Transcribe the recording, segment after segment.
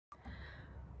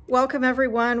Welcome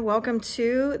everyone. Welcome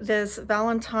to this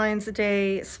Valentine's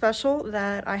Day special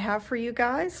that I have for you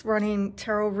guys, running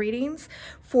tarot readings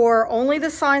for only the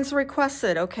signs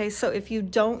requested. Okay, so if you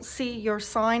don't see your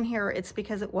sign here, it's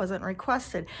because it wasn't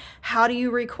requested. How do you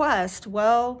request?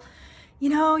 Well, you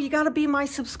know, you got to be my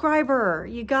subscriber.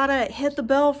 You got to hit the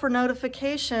bell for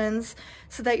notifications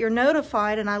so that you're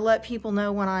notified, and I let people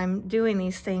know when I'm doing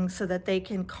these things so that they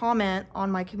can comment on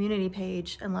my community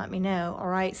page and let me know. All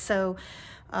right, so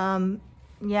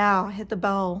yeah, hit the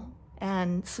bell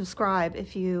and subscribe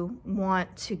if you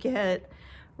want to get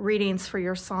readings for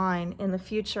your sign in the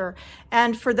future.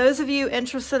 And for those of you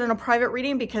interested in a private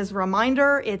reading, because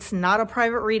reminder, it's not a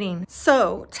private reading.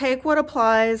 So take what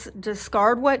applies,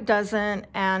 discard what doesn't.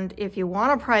 And if you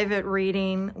want a private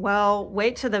reading, well,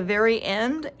 wait to the very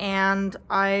end and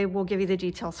I will give you the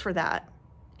details for that.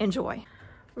 Enjoy.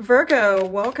 Virgo,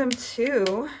 welcome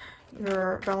to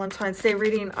your Valentine's Day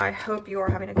reading. I hope you are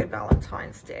having a good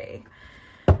Valentine's Day.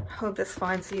 Hope this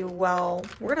finds you well.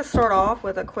 We're going to start off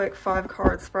with a quick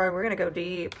 5-card spread. We're going to go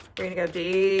deep. We're going to go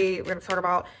deep. We're going to talk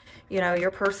about, you know,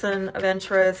 your person of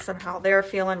interest and how they're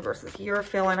feeling versus you're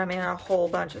feeling. I mean, a whole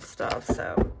bunch of stuff.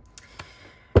 So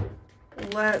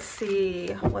let's see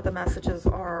what the messages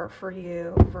are for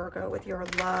you, Virgo, with your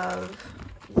love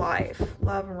life,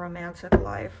 love and romantic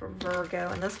life for Virgo.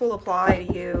 And this will apply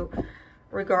to you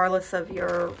regardless of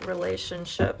your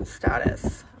relationship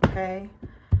status, okay?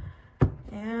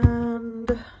 And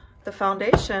the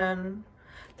foundation,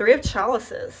 3 of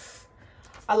chalices.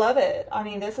 I love it. I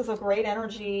mean, this is a great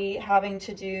energy having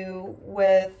to do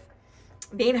with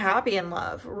being happy in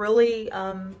love, really,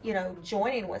 you know,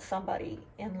 joining with somebody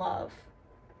in love.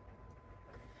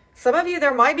 Some of you,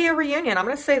 there might be a reunion. I'm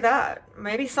going to say that.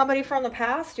 Maybe somebody from the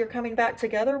past, you're coming back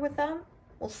together with them.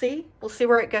 We'll see. We'll see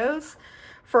where it goes.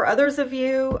 For others of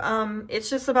you, it's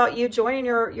just about you joining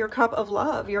your cup of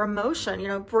love, your emotion, you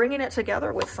know, bringing it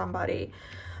together with somebody.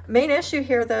 Main issue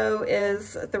here, though,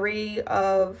 is 3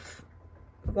 of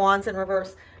Wands in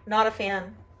reverse. Not a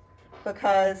fan,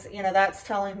 because, you know, that's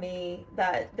telling me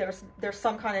that there's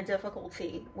some kind of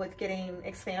difficulty with getting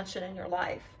expansion in your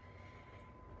life.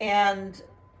 And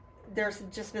there's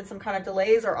just been some kind of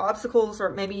delays or obstacles, or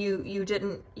maybe you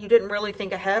didn't really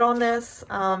think ahead on this.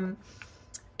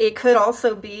 It could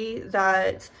also be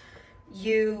that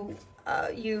you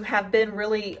have been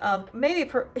really maybe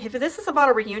if this is about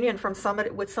a reunion from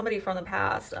somebody from the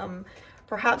past,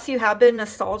 perhaps you have been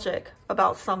nostalgic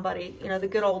about somebody, you know, the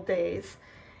good old days,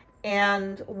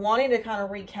 and wanting to kind of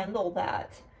rekindle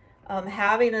that,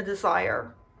 having a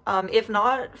desire, if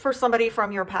not for somebody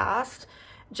from your past,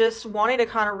 just wanting to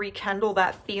kind of rekindle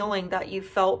that feeling that you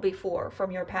felt before from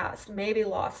your past, maybe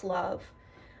lost love.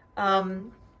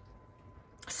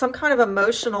 Some kind of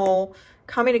emotional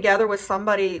coming together with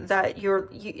somebody that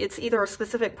it's either a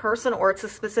specific person or it's a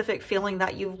specific feeling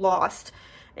that you've lost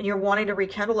and you're wanting to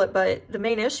rekindle it. But the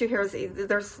main issue here is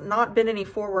there's not been any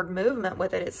forward movement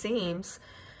with it, it seems.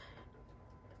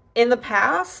 In the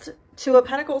past, 2 of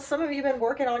Pentacles, some of you have been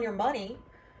working on your money.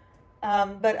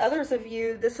 But others of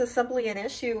you, this is simply an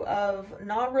issue of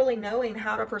not really knowing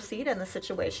how to proceed in the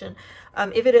situation.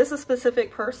 If it is a specific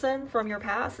person from your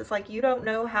past, it's like you don't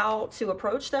know how to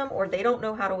approach them, or they don't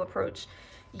know how to approach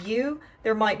you.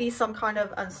 There might be some kind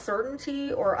of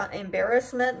uncertainty or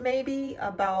embarrassment maybe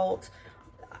about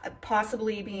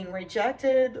possibly being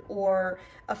rejected or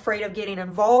afraid of getting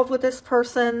involved with this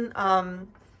person.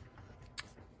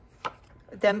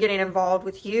 Them getting involved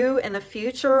with you in the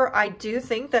future. I do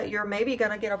think that you're maybe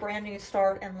going to get a brand new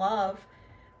start in love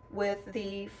with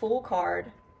the Fool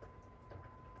card.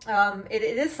 It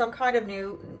is some kind of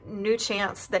new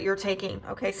chance that you're taking,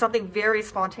 okay? Something very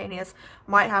spontaneous,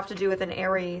 might have to do with an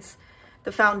Aries.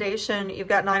 The foundation, you've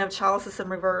got 9 of chalices in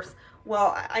reverse.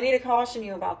 Well, I need to caution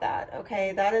you about that,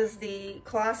 okay? That is the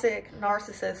classic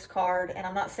narcissist card, and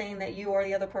I'm not saying that you or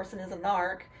the other person is a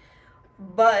narc,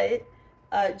 but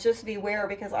just beware,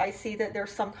 because I see that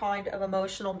there's some kind of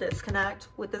emotional disconnect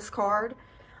with this card.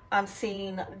 I'm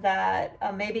seeing that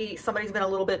maybe somebody's been a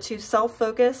little bit too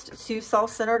self-focused, too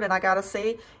self-centered, and I gotta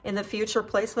say, in the future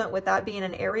placement, with that being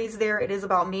an Aries there, it is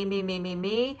about me, me, me, me,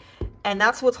 me, and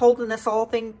that's what's holding this whole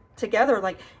thing together.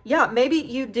 Like, yeah, maybe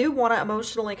you do want to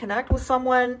emotionally connect with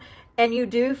someone, and you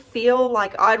do feel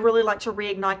like, I'd really like to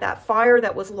reignite that fire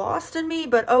that was lost in me,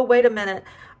 but oh, wait a minute,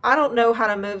 I don't know how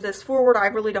to move this forward. I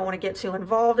really don't want to get too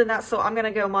involved in that, so I'm going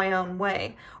to go my own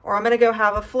way. Or I'm going to go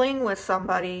have a fling with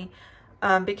somebody,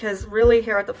 because really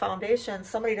here at the foundation,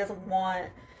 somebody doesn't want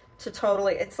to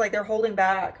totally, it's like they're holding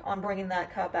back on bringing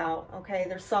that cup out, okay?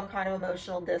 There's some kind of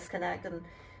emotional disconnect and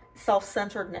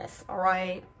self-centeredness, all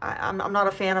right? I'm not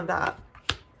a fan of that.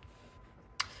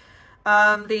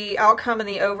 The outcome and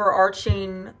the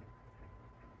overarching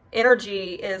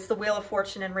energy is the Wheel of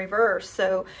Fortune in reverse.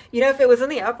 So, you know, if it was in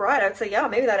the upright, I'd say, yeah,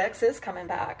 maybe that ex is coming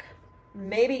back.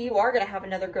 Maybe you are going to have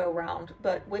another go round,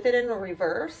 but with it in the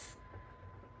reverse,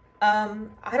 I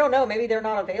don't know, maybe they're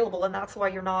not available and that's why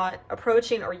you're not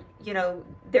approaching, or, you know,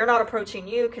 they're not approaching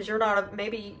you because you're not,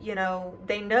 maybe, you know,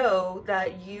 they know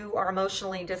that you are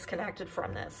emotionally disconnected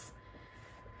from this.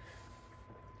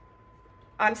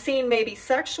 I'm seeing maybe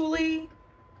sexually,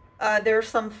 there's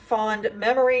some fond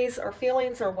memories or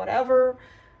feelings or whatever,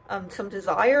 some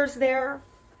desires there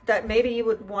that maybe you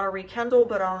would want to rekindle,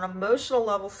 but on an emotional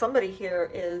level, somebody here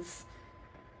is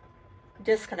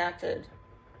disconnected.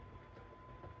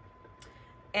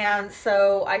 And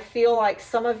so I feel like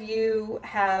some of you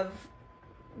have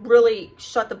really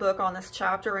shut the book on this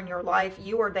chapter in your life.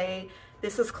 You or they,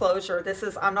 this is closure. This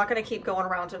is, I'm not going to keep going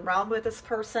around and round with this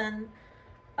person.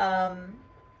 Or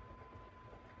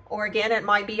again, it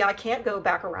might be I can't go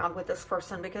back around with this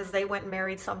person because they went and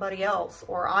married somebody else,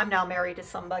 or I'm now married to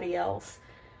somebody else.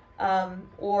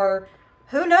 Or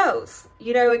who knows,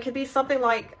 you know, it could be something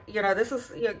like, you know, this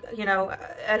is, you know,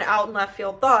 an out and left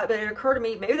field thought, but it occurred to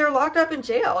me, maybe they're locked up in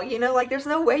jail, you know, like there's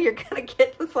no way you're going to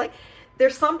get this, like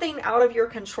there's something out of your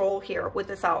control here with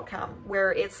this outcome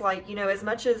where it's like, you know, as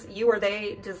much as you or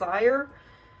they desire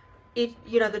it,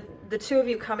 you know, the two of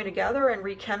you coming together and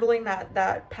rekindling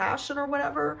that passion or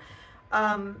whatever,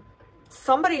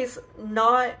 somebody's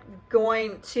not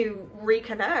going to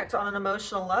reconnect on an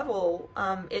emotional level.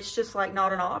 It's just like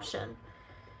not an option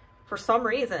for some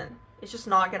reason. It's just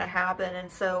not going to happen.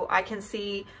 And so I can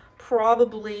see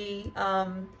probably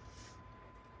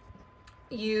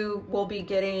you will be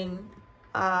getting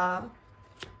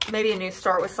maybe a new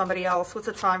start with somebody else. What's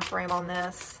the time frame on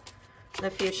this in the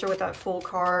future with that Fool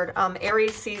card?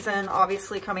 Aries season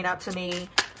obviously coming up to me.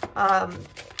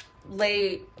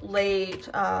 Late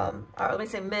let me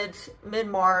say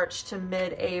mid-March to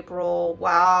mid-April.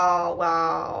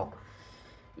 Wow.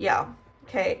 Yeah,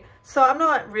 okay. So I'm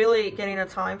not really getting a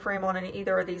time frame on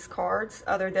either of these cards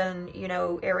other than, you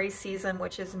know, Aries season,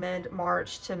 which is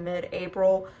mid-March to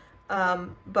mid-April.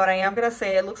 But I am going to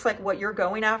say it looks like what you're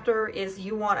going after is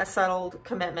you want a settled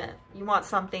commitment. You want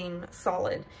something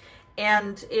solid.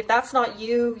 And if that's not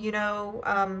you, you know,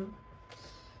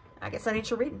 I guess I need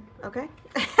your reading, okay?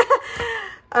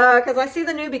 Because I see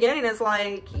the new beginning is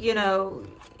like, you know,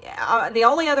 the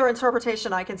only other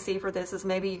interpretation I can see for this is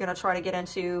maybe you're going to try to get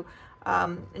into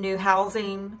new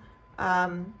housing,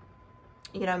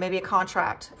 you know, maybe a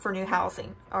contract for new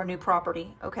housing or new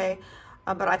property, okay?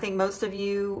 But I think most of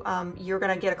you, you're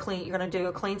going to do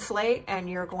a clean slate and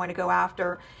you're going to go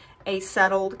after a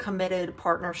settled, committed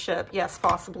partnership. Yes,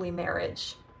 possibly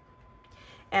marriage.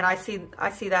 And I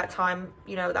see that time,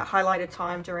 you know, that highlighted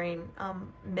time during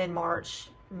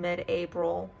mid-March,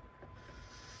 mid-April.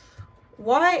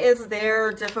 Why is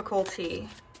there difficulty?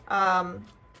 Let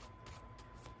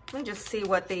me just see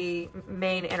what the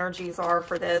main energies are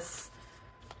for this.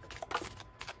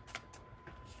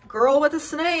 Girl with a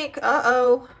snake.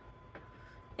 Uh-oh.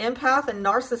 Empath and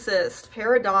narcissist.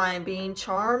 Paradigm. Being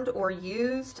charmed or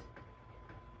used.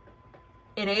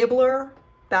 Enabler.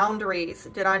 Boundaries.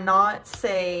 Did I not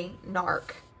say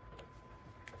narc?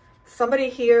 Somebody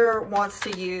here wants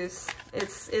to use.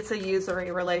 It's a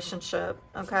usury relationship.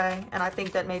 Okay. And I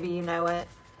think that maybe you know it.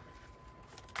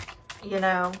 You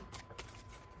know.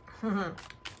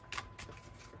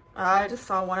 I just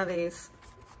saw one of these.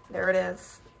 There it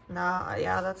is. Nah,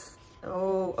 yeah, that's,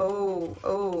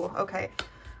 okay.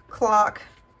 Clock,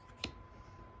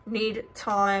 need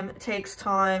time, takes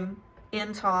time,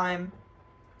 in time,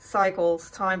 cycles,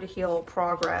 time to heal,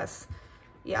 progress.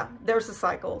 Yeah, there's the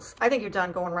cycles. I think you're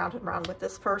done going round and round with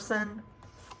this person.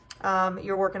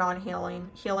 You're working on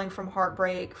healing from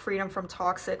heartbreak, freedom from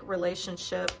toxic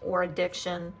relationship or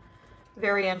addiction.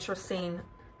 Very interesting.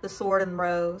 The Sword and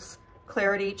Rose.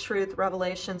 Clarity, truth,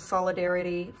 revelation,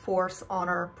 solidarity, force,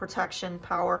 honor, protection,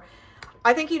 power.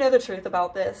 I think you know the truth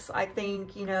about this. I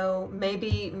think, you know,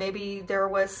 maybe there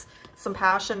was some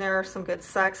passion there, some good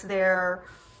sex there.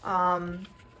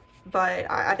 But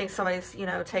I think somebody's, you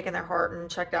know, taken their heart and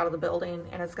checked out of the building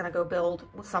and is going to go build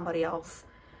with somebody else.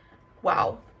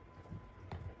 Wow.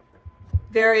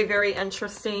 Very, very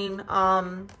interesting.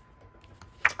 I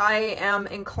am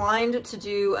inclined to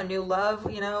do a new love,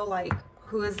 you know, like,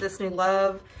 who is this new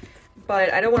love?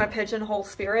 But I don't want to pigeonhole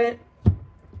spirit.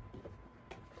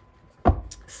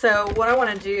 So what I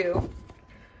want to do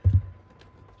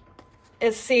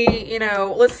is see, you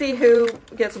know, let's see who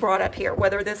gets brought up here,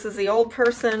 whether this is the old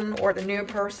person or the new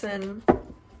person.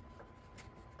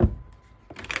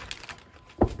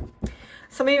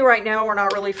 So Some of you right now are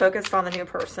not really focused on the new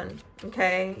person,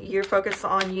 okay? You're focused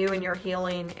on you and your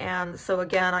healing. And so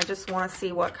again, I just want to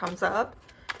see what comes up.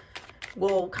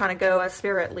 We'll kind of go as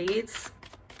Spirit leads.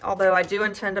 Although I do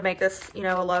intend to make this, you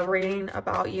know, a love reading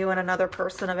about you and another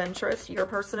person of interest, your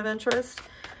person of interest.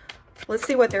 Let's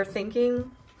see what they're thinking.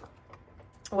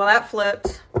 Well, that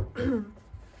flipped.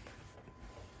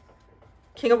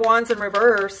 King of Wands in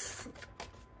reverse.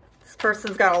 This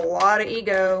person's got a lot of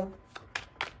ego.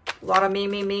 A lot of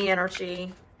me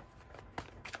energy.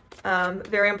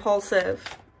 Very impulsive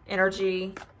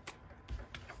energy.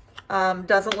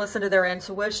 Doesn't listen to their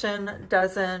intuition.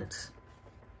 Doesn't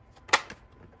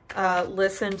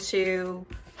listen to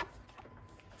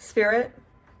Spirit.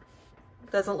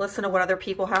 Doesn't listen to what other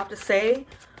people have to say.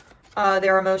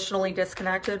 They're emotionally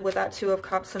disconnected with that Two of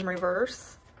Cups in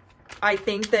reverse. I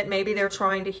think that maybe they're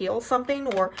trying to heal something,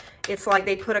 or it's like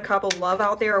they put a cup of love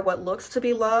out there, or what looks to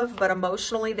be love, but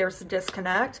emotionally there's a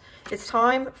disconnect. It's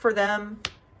time for them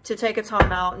to take a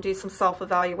time out and do some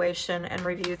self-evaluation and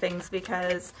review things,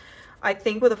 because I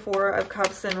think with the Four of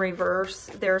Cups in reverse,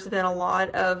 there's been a lot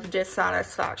of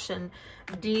dissatisfaction,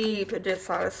 deep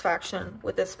dissatisfaction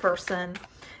with this person.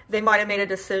 They might have made a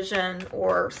decision,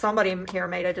 or somebody here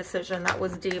made a decision that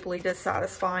was deeply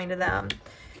dissatisfying to them.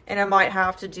 And it might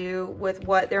have to do with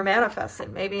what they're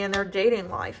manifesting, maybe in their dating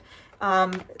life.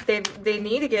 They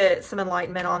need to get some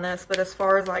enlightenment on this, but as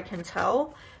far as I can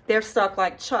tell, they're stuck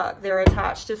like Chuck. They're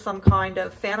attached to some kind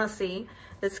of fantasy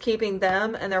that's keeping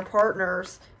them and their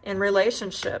partners in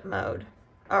relationship mode,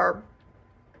 or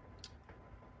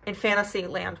in fantasy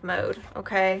land mode,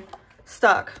 okay?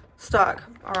 Stuck,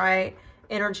 all right?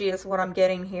 Energy is what I'm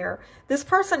getting here. This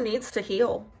person needs to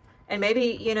heal. And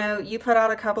maybe, you know, you put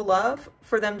out a cup of love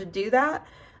for them to do that.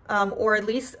 Or at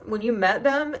least when you met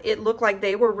them, it looked like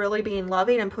they were really being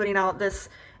loving and putting out this,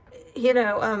 you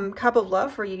know, cup of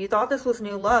love for you. You thought this was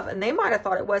new love, and they might have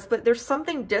thought it was, but there's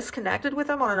something disconnected with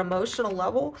them on an emotional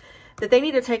level that they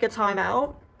need to take a time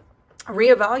out,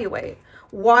 reevaluate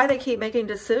why they keep making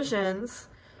decisions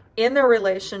in their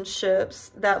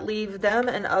relationships that leave them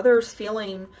and others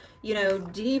feeling, you know,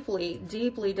 deeply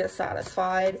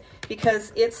dissatisfied,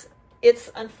 because it's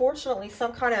unfortunately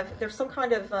there's some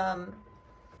kind of,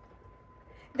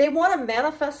 they want to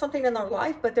manifest something in their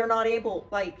life, but they're not able,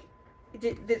 like,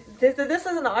 this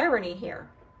is an irony here.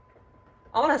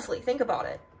 Honestly, think about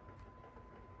it.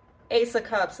 Ace of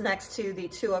Cups next to the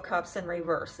Two of Cups in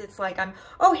reverse. It's like,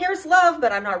 oh, here's love,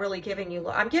 but I'm not really giving you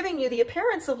love. I'm giving you the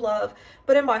appearance of love,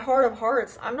 but in my heart of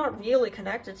hearts, I'm not really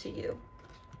connected to you.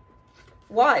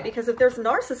 Why? Because if there's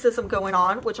narcissism going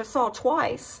on, which I saw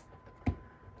twice,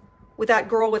 with that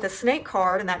girl with a snake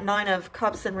card and that Nine of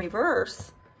Cups in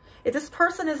reverse, if this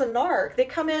person is a narc, they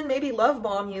come in, maybe love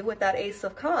bomb you with that Ace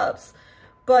of Cups,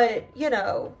 but, you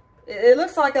know, it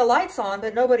looks like the light's on,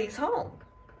 but nobody's home.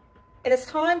 And it's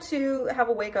time to have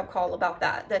a wake-up call about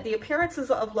that, that the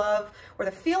appearances of love or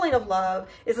the feeling of love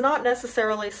is not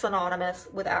necessarily synonymous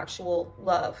with actual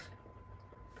love.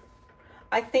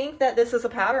 I think that this is a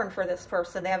pattern for this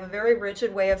person. They have a very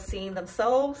rigid way of seeing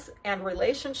themselves and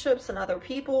relationships and other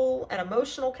people and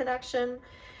emotional connection,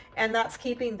 and that's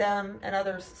keeping them and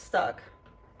others stuck.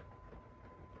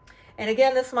 And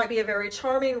again, this might be a very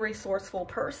charming, resourceful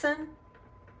person,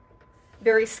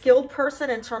 very skilled person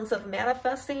in terms of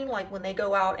manifesting, like when they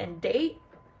go out and date,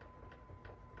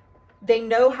 they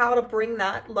know how to bring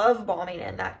that love bombing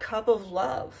in, that cup of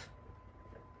love.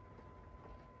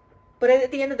 But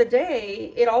at the end of the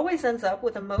day, it always ends up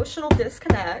with emotional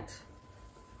disconnect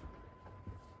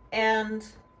and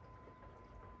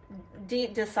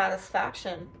deep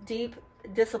dissatisfaction, deep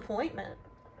disappointment,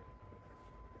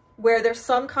 where there's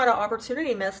some kind of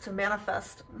opportunity missed to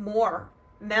manifest more,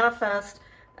 manifest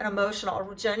an emotional,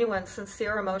 a genuine,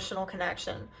 sincere emotional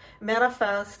connection,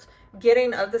 manifest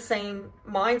getting of the same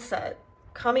mindset,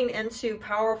 coming into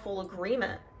powerful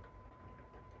agreement.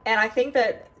 And I think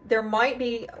that there might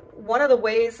be one of the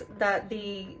ways that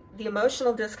the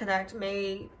emotional disconnect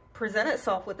may present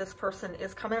itself with this person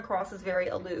is coming across as very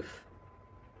aloof.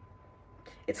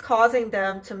 It's causing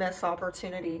them to miss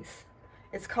opportunities.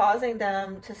 It's causing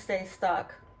them to stay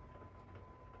stuck.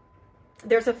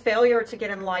 There's a failure to get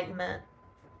enlightenment.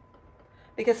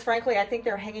 Because frankly, I think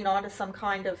they're hanging on to some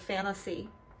kind of fantasy.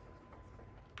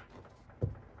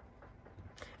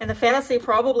 And the fantasy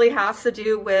probably has to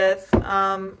do with,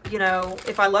 you know,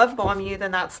 if I love bomb you,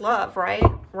 then that's love, right?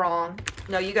 Wrong.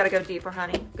 No, you got to go deeper,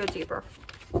 honey. Go deeper.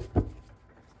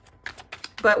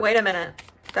 But wait a minute.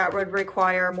 That would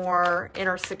require more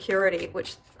inner security,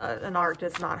 which an arc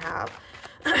does not have.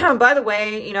 By the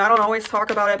way, you know, I don't always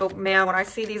talk about it, but man, when I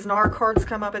see these NAR cards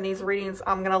come up in these readings,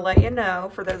 I'm going to let you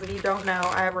know. For those of you who don't know,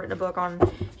 I have written a book on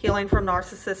healing from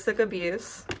narcissistic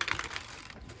abuse.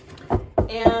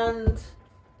 And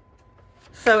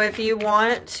so if you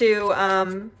want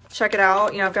to check it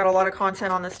out, you know, I've got a lot of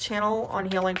content on this channel on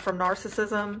healing from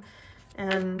narcissism.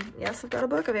 And yes, I've got a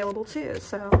book available too.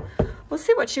 So let's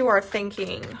see what you are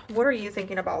thinking. What are you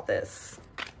thinking about this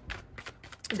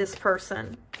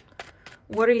person?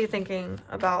 What are you thinking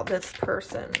about this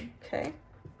person? Okay.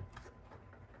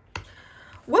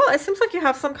 Well, it seems like you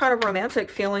have some kind of romantic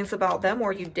feelings about them,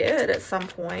 or you did at some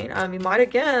point. You might,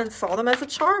 again, saw them as a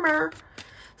charmer,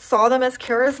 saw them as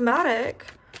charismatic,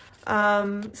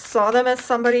 saw them as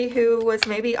somebody who was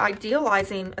maybe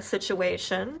idealizing a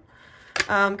situation.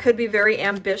 Could be very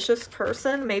ambitious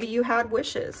person. Maybe you had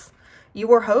wishes. You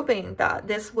were hoping that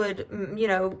this would, you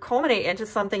know, culminate into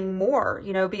something more,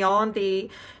 you know, beyond the,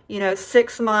 you know,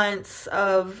 6 months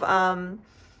of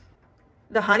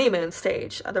the honeymoon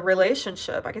stage of the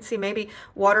relationship. I could see maybe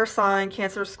water sign,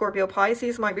 Cancer, Scorpio,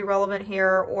 Pisces might be relevant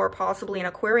here, or possibly an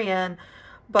Aquarian.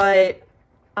 But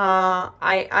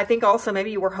I think also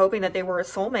maybe you were hoping that they were a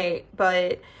soulmate.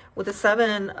 But with the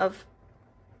 7 of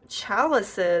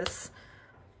Chalices,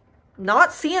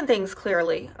 not seeing things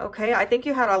clearly, okay? I think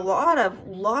you had a lot of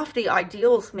lofty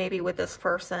ideals maybe with this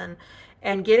person,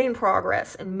 and getting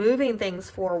progress and moving things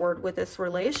forward with this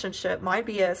relationship. Might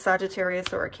be a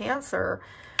Sagittarius or a Cancer.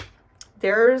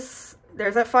 There's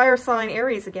that fire sign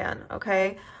Aries again,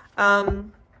 okay? I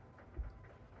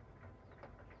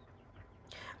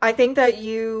think that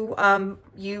you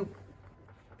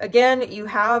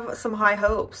have some high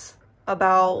hopes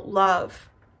about love.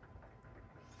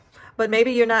 But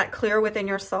maybe you're not clear within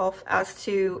yourself as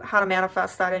to how to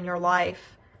manifest that in your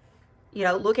life. You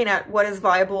know, looking at what is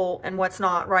viable and what's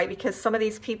not, right? Because some of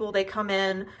these people, they come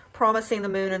in promising the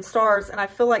moon and stars. And I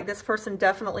feel like this person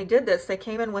definitely did this. They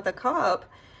came in with a cup,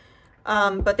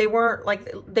 but they weren't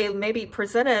like, they maybe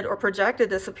presented or projected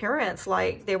this appearance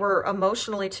like they were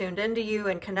emotionally tuned into you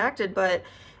and connected. But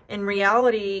in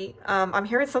reality, I'm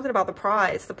hearing something about the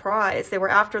prize. They were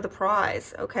after the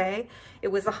prize, okay? It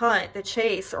was the hunt, the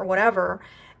chase, or whatever.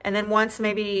 And then once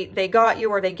maybe they got you,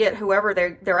 or they get whoever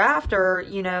they're after,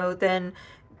 you know, then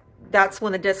that's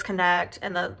when the disconnect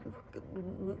and the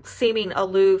seeming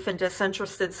aloof and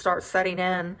disinterested starts setting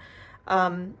in.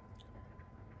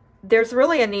 There's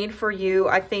really a need for you,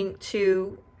 I think,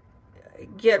 to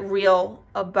get real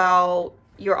about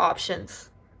your options.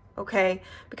 Okay,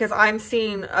 because I'm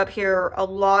seeing up here a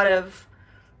lot of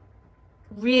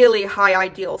really high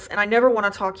ideals, and I never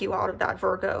want to talk you out of that,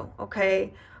 Virgo.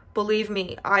 Okay, believe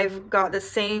me, I've got the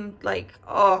same, like,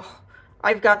 oh,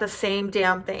 I've got the same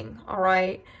damn thing. All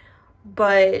right,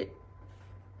 but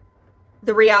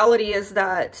the reality is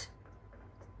that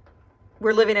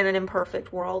we're living in an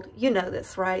imperfect world. You know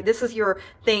this, right? This is your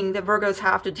thing that Virgos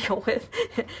have to deal with.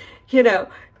 You know,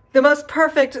 the most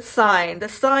perfect sign, the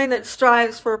sign that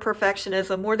strives for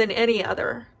perfectionism more than any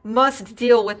other, must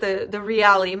deal with the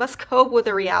reality, must cope with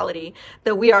the reality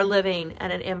that we are living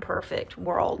in an imperfect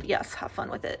world. Yes, have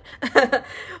fun with it.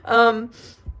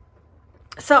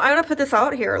 So I'm going to put this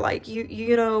out here. Like,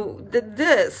 you know,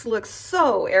 this looks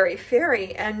so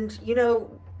airy-fairy, and, you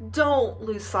know, don't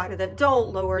lose sight of that.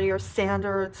 Don't lower your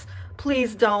standards.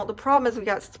 Please don't. The problem is we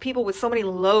got people with so many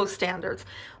low standards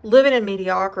living in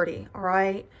mediocrity, all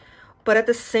right? But at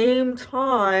the same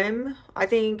time, I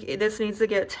think this needs to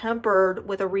get tempered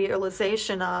with a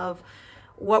realization of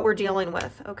what we're dealing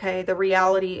with, okay? The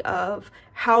reality of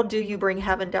how do you bring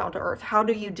heaven down to earth? How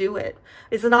do you do it?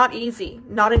 It's not easy,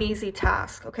 not an easy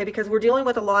task, okay? Because we're dealing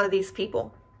with a lot of these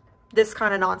people, this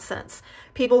kind of nonsense.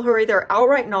 People who are either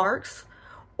outright narcs,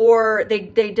 or they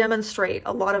demonstrate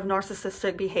a lot of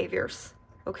narcissistic behaviors,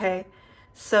 okay?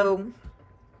 So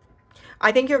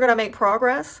I think you're going to make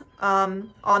progress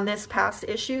on this past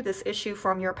issue, this issue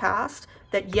from your past.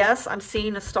 That, yes, I'm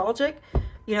seeing nostalgic,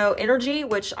 you know, energy,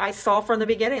 which I saw from the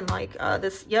beginning, like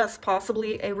this, yes,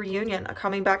 possibly a reunion, a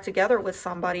coming back together with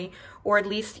somebody, or at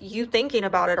least you thinking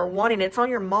about it or wanting it. It's on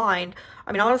your mind.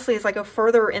 I mean, honestly, as I go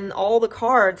further in all the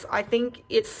cards, I think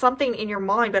it's something in your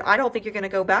mind, but I don't think you're going to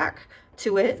go back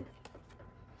to it.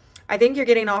 I think you're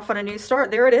getting off on a new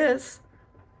start. There it is.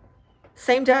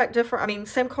 Same deck, different, I mean,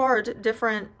 same card,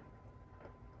 different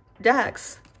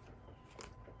decks.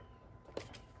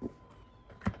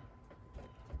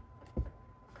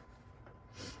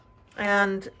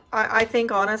 And I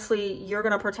think, honestly, you're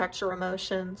going to protect your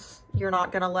emotions. You're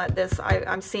not going to let this,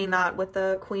 I'm seeing that with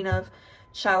the Queen of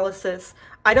Chalices.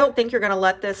 I don't think you're going to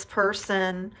let this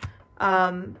person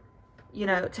you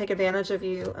know, take advantage of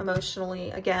you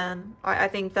emotionally again. I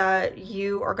think that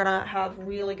you are going to have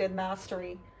really good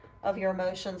mastery of your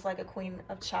emotions like a Queen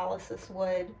of Chalices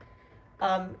would.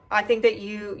 I think that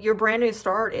your brand new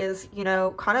start is, you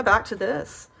know, kind of back to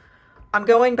this. I'm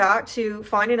going back to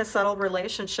finding a settled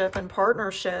relationship and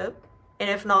partnership. And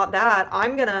if not that,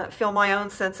 I'm going to feel my own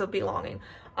sense of belonging.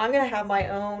 I'm going to have my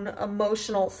own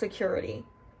emotional security.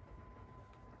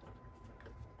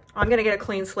 I'm going to get a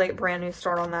clean slate, brand new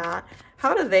start on that.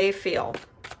 How do they feel?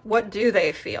 What do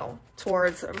they feel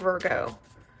towards Virgo?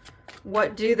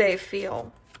 What do they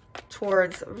feel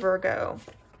towards Virgo?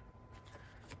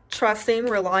 Trusting,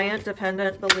 reliant,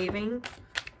 dependent, believing,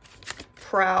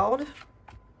 proud.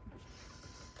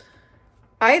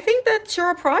 I think that you're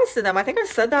a prize to them. I think I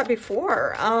said that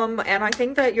before. And I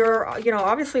think that you're, you know,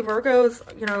 obviously Virgo's,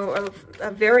 you know, a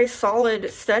very solid,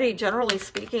 steady, generally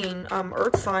speaking,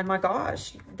 earth sign. My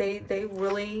gosh, they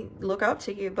really look up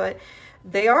to you, but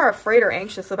they are afraid or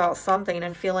anxious about something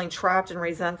and feeling trapped and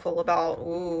resentful about,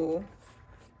 ooh,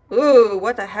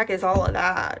 what the heck is all of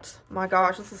that? My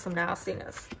gosh, this is some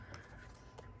nastiness.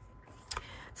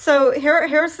 So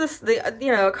here's this,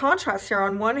 you know, contrast here.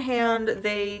 On one hand,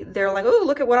 they're like, oh,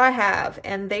 look at what I have.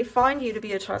 And they find you to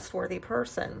be a trustworthy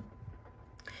person.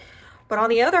 But on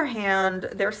the other hand,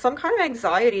 there's some kind of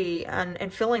anxiety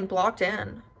and feeling blocked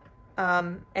in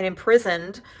and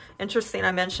imprisoned. Interesting,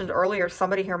 I mentioned earlier,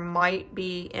 somebody here might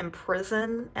be in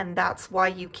prison, and that's why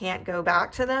you can't go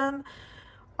back to them.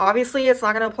 Obviously, it's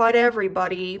not going to apply to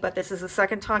everybody, but this is the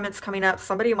second time it's coming up.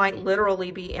 Somebody might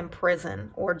literally be in prison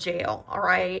or jail, all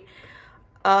right?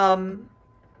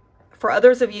 For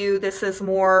others of you, this is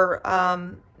more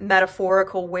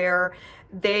metaphorical, where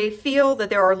they feel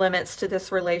that there are limits to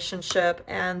this relationship,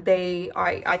 and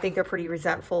I think they're pretty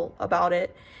resentful about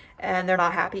it, and they're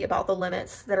not happy about the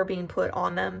limits that are being put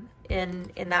on them in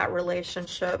that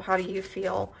relationship. How do you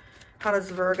feel? How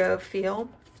does Virgo feel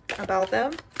about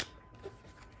them?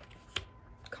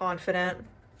 Confident.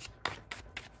 I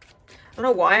don't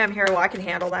know why I'm here. Well, I can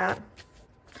handle that.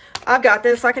 I've got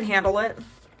this. I can handle it.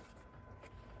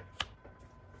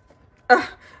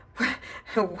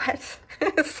 What?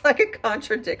 It's like a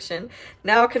contradiction.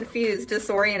 Now confused,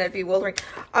 disoriented, bewildering.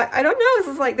 I don't know.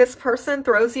 This is like this person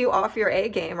throws you off your A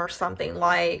game or something.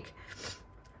 Like,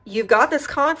 you've got this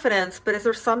confidence, but is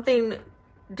there something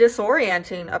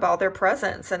disorienting about their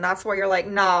presence? And that's why you're like,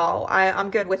 no, I'm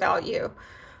good without you.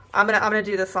 I'm gonna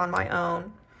do this on my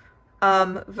own.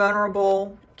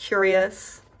 Vulnerable,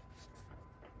 curious.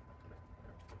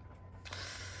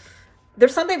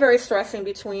 There's something very stressing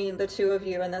between the two of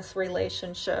you in this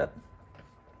relationship.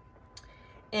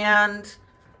 And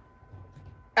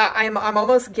I'm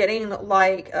almost getting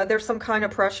like there's some kind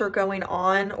of pressure going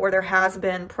on, or there has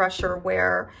been pressure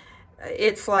where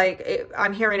it's like,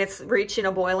 I'm hearing it's reaching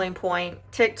a boiling point.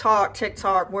 Tick tock,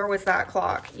 where was that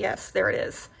clock? Yes, there it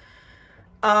is.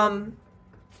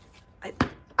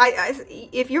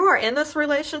 If you are in this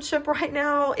relationship right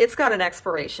now, it's got an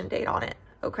expiration date on it.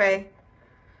 Okay.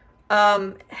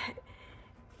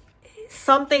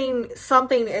 Something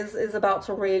is about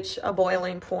to reach a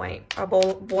boiling point,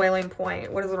 boiling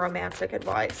point. What is the romantic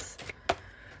advice?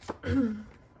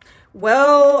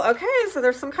 Well, okay. So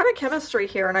there's some kind of chemistry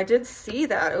here, and I did see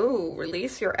that. Ooh,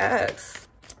 release your ex.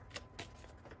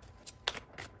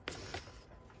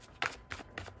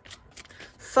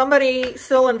 Somebody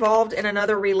still involved in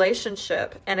another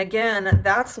relationship. And again,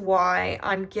 that's why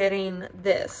I'm getting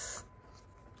this.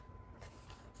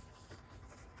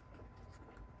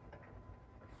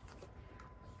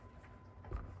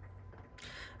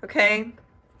 Okay.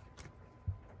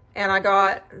 And I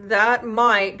got, that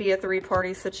might be a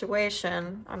three-party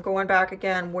situation. I'm going back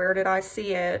again. Where did I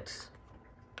see it?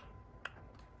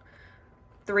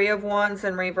 Three of Wands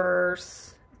in reverse.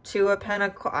 Two of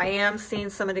Pentacles. I am seeing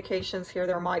some indications here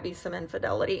there might be some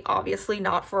infidelity. Obviously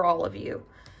not for all of you.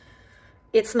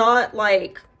 It's not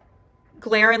like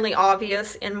glaringly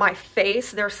obvious in my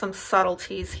face. There's some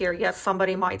subtleties here. Yes,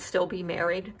 somebody might still be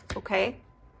married. Okay.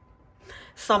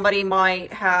 Somebody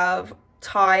might have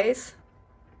ties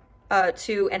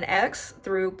to an ex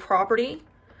through property,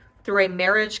 through a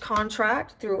marriage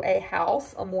contract, through a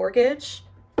house, a mortgage,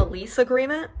 a lease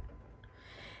agreement.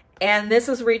 And this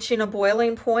is reaching a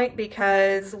boiling point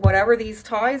because whatever these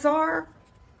ties are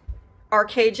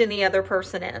caging the other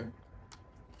person in.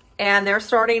 And they're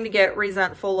starting to get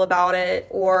resentful about it.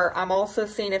 Or I'm also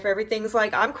seeing if everything's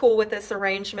like, I'm cool with this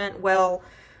arrangement. Well,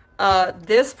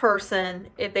 this person,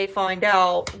 if they find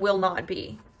out, will not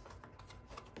be.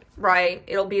 Right?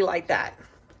 It'll be like that.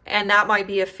 And that might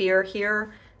be a fear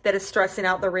here that is stressing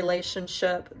out the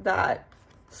relationship, that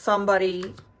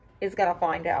somebody is going to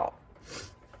find out.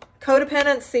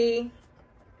 Codependency.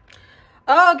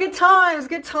 Oh, good times,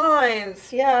 good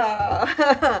times.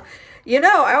 Yeah. You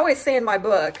know, I always say in my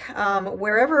book,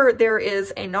 wherever there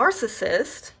is a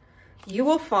narcissist, you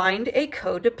will find a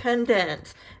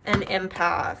codependent, an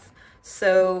empath.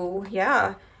 So,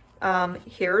 yeah,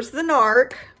 here's the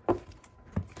narc.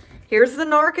 Here's the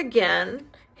narc again.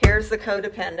 Here's the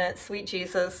codependent. Sweet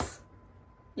Jesus.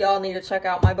 Y'all need to check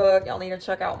out my book. Y'all need to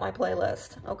check out my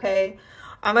playlist, okay?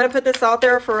 I'm going to put this out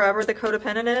there for whoever the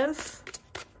codependent is.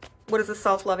 What is the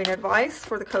self-loving advice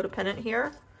for the codependent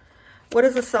here? What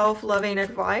is the self-loving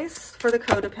advice for the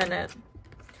codependent?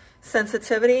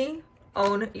 Sensitivity,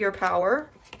 own your power.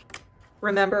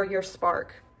 Remember your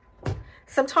spark.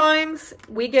 Sometimes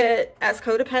we get, as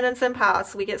codependents and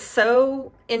empaths, we get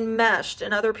so enmeshed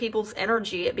in other people's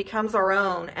energy, it becomes our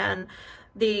own. And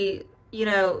the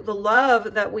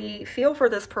love that we feel for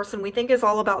this person, we think is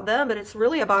all about them, but it's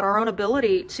really about our own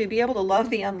ability to be able to love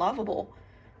the unlovable.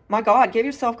 My God, give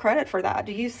yourself credit for that.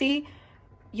 Do you see,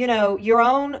 your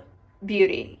own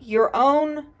beauty, your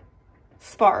own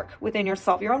spark within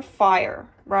yourself, your own fire,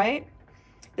 right?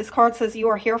 This card says you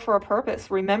are here for a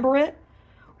purpose. Remember it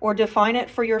or define it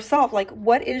for yourself. Like,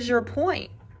 what is your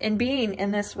point in being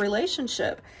in this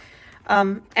relationship?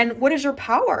 And what is your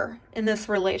power in this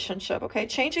relationship? Okay,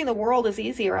 changing the world is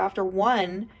easier after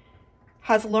one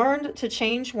has learned to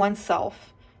change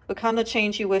oneself, become the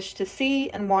change you wish to see,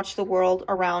 and watch the world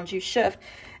around you shift.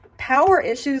 Power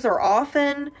issues are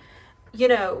often,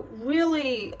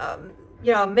 really,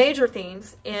 major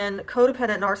themes in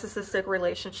codependent narcissistic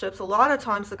relationships. A lot of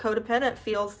times the codependent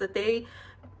feels that they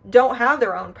don't have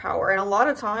their own power. And a lot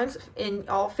of times, in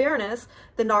all fairness,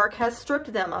 the narc has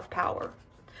stripped them of power.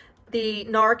 The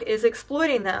narc is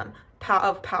exploiting them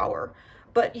of power.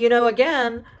 But,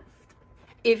 again,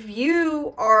 if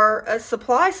you are a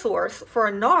supply source for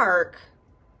a narc,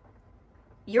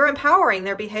 you're empowering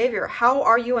their behavior. How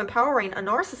are you empowering a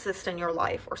narcissist in your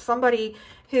life, or somebody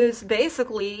who's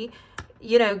basically,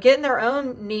 getting their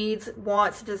own needs,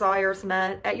 wants, desires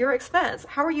met at your expense?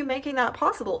 How are you making that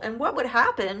possible? And what would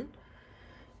happen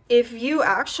if you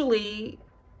actually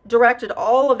directed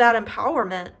all of that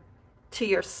empowerment to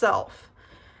yourself?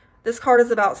 This card is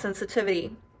about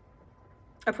sensitivity.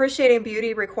 Appreciating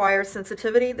beauty requires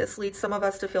sensitivity. This leads some of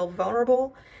us to feel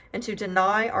vulnerable and to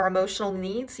deny our emotional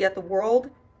needs, yet the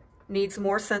world needs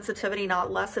more sensitivity,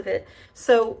 not less of it.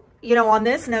 So, on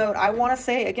this note, I want to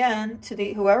say again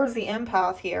to whoever's the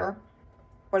empath here,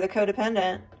 or the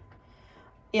codependent,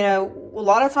 a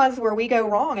lot of times where we go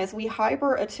wrong is we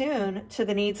hyper attune to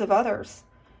the needs of others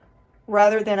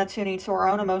rather than attuning to our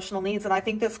own emotional needs. And I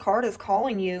think this card is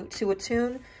calling you to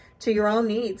attune to your own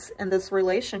needs in this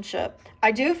relationship.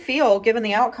 I do feel, given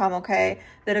the outcome, okay,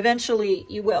 that eventually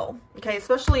you will, okay?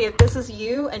 Especially if this is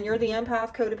you and you're the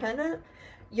empath codependent,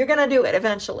 you're going to do it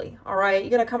eventually, all right?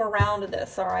 You're going to come around to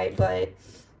this, all right? But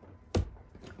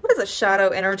what is the shadow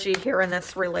energy here in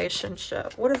this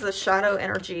relationship? What is the shadow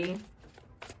energy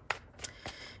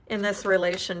in this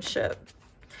relationship?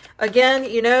 Again,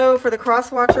 for the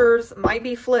cross watchers, might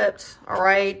be flipped, all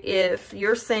right? If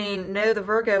you're saying, no, the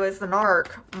Virgo is the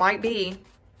narc, might be.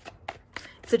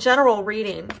 It's a general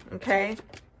reading, okay?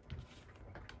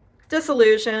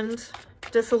 Disillusioned,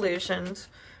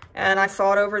 and I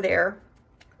saw it over there.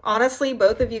 Honestly,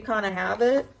 both of you kind of have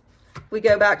it. We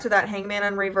go back to that Hangman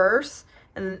in reverse,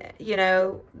 and,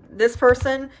 this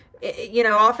person,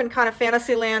 often kind of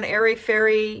fantasy land,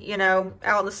 airy-fairy,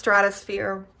 out in the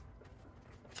stratosphere,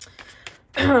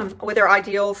 with their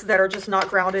ideals that are just not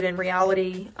grounded in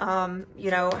reality, having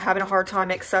a hard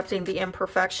time accepting the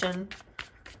imperfection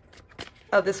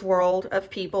of this world,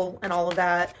 of people, and all of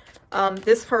that.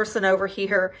 This person over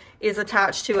here is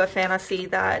attached to a fantasy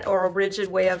or a rigid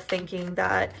way of thinking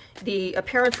that the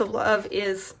appearance of love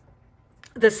is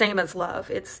the same as love.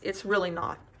 It's really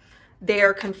not. They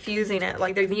are confusing it.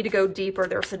 Like, they need to go deeper.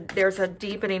 There's a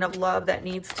deepening of love that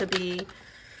needs to be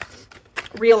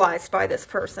realized by this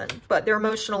person, but they're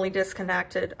emotionally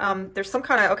disconnected. There's some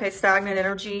kind of, stagnant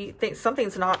energy.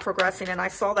 Something's not progressing, and I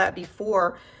saw that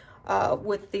before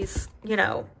with these,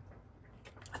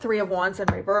 Three of Wands in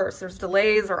reverse. There's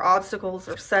delays or obstacles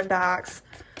or setbacks,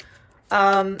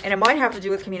 and it might have to do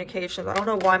with communications. I don't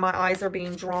know why my eyes are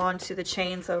being drawn to the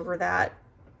chains over that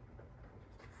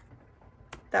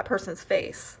person's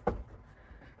face.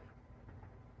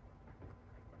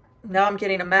 Now I'm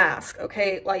getting a mask,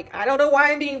 okay? Like, I don't know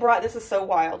why I'm being brought. This is so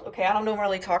wild, okay? I don't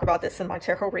normally talk about this in my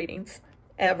tarot readings,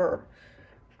 ever.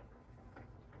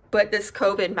 But this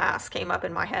COVID mask came up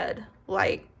in my head.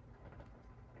 Like,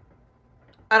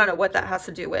 I don't know what that has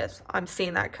to do with. I'm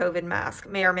seeing that COVID mask.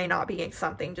 May or may not be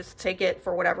something. Just take it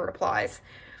for whatever it applies.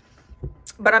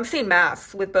 But I'm seeing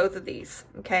masks with both of these,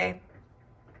 okay?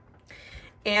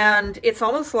 And it's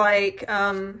almost like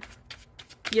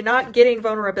you're not getting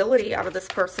vulnerability out of this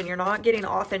person. You're not getting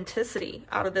authenticity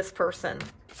out of this person.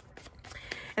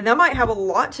 And that might have a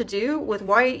lot to do with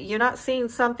why you're not seeing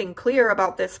something clear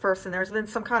about this person. There's been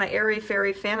some kind of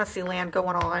airy-fairy fantasy land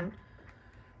going on.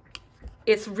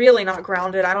 It's really not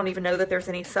grounded. I don't even know that there's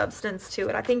any substance to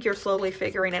it. I think you're slowly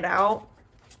figuring it out.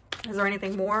 Is there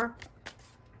anything more?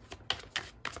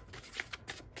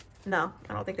 No,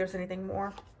 I don't think there's anything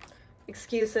more.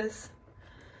 Excuses.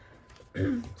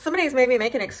 Somebody's maybe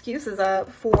making excuses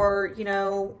up for, you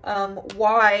know,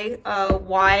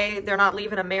 why they're not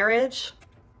leaving a marriage,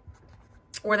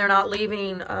 or they're not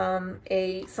leaving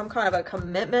some kind of a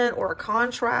commitment or a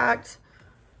contract.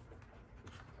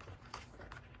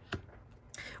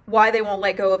 Why they won't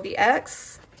let go of the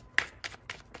ex.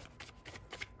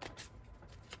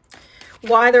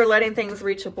 Why they're letting things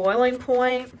reach a boiling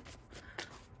point.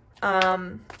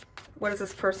 What is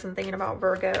this person thinking about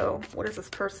Virgo? What is this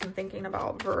person thinking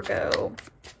about Virgo?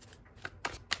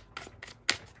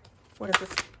 What is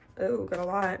this? Oh, got a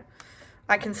lot.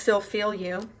 I can still feel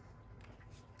you.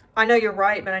 I know you're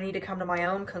right, but I need to come to my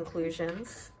own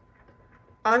conclusions.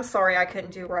 I'm sorry I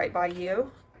couldn't do right by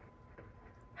you.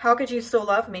 How could you still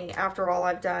love me after all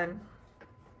I've done?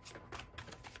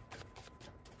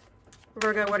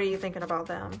 Virgo, what are you thinking about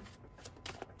them?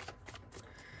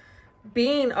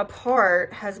 Being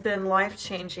apart has been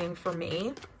life-changing for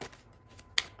me.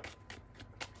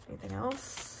 Anything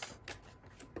else?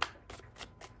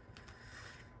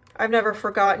 I've never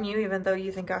forgotten you, even though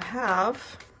you think I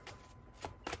have.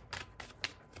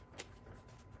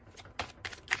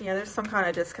 Yeah, there's some kind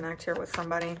of disconnect here with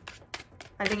somebody.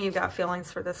 I think you've got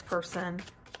feelings for this person,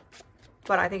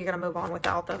 but I think you're going to move on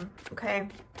without them, okay?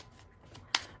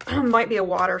 Might be a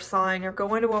water sign. You're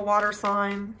going to a water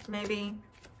sign, maybe.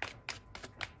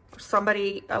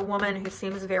 Somebody, a woman who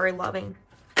seems very loving,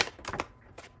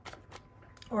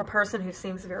 or a person who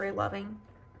seems very loving.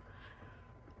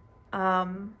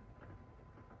 No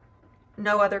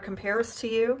other compares to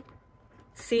you.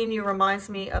 Seeing you reminds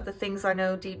me of the things I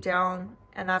know deep down,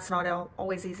 and that's not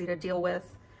always easy to deal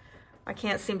with. I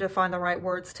can't seem to find the right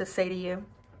words to say to you.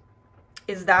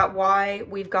 Is that why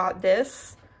we've got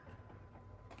this?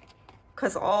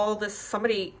 Because all this,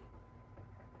 somebody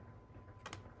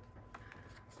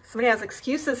has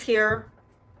excuses here.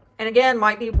 And again,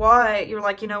 might be why you're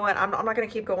like, you know what, I'm not going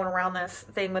to keep going around this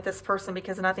thing with this person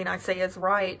because nothing I say is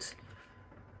right.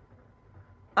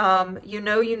 You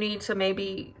know you need to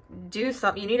maybe do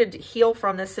something. You need to heal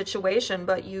from this situation,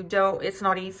 but you don't. It's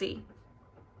not easy.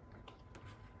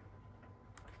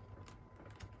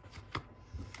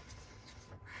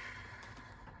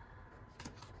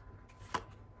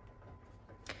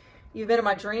 You've been in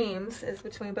my dreams is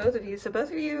between both of you. So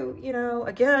both of you, you know,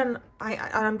 again,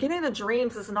 I'm getting the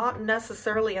dreams is not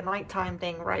necessarily a nighttime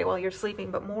thing, right, while you're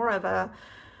sleeping, but more of a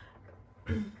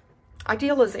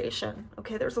idealization.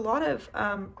 Okay, there's a lot of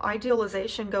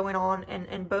idealization going on,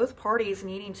 and both parties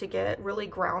needing to get really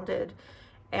grounded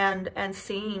and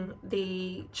seeing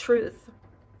the truth.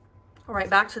 All right,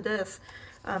 back to this.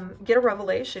 Get a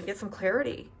revelation, get some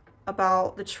clarity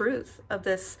about the truth of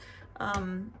this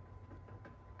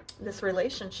this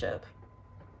relationship.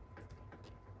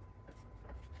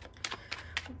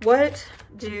 What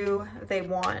do they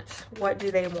want? What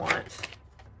do they want?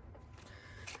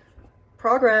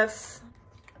 Progress.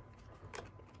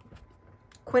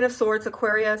 Queen of Swords,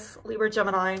 Aquarius, Libra,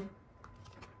 Gemini.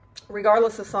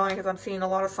 Regardless of sign, because I'm seeing a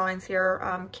lot of signs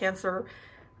here. Cancer,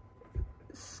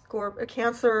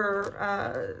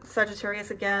 Cancer, Sagittarius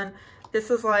again.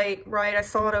 This is like, right, I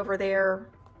saw it over there.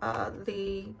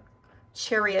 The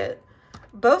Chariot.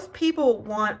 Both people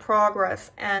want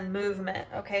progress and movement,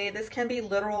 okay? This can be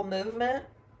literal movement,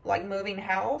 like moving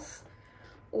house,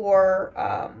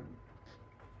 or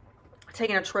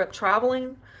taking a trip,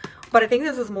 traveling. But I think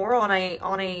this is more on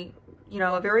a you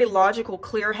know, a very logical,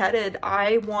 clear-headed,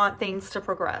 I want things to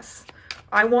progress.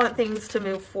 I want things to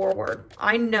move forward.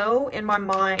 I know in my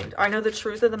mind, I know the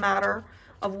truth of the matter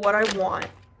of what I want.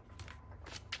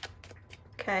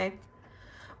 Okay?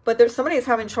 But there's somebody who's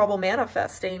having trouble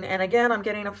manifesting. And again, I'm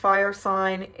getting a fire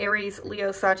sign, Aries,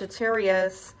 Leo,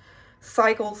 Sagittarius,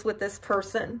 cycles with this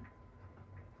person.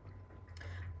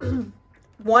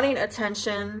 Wanting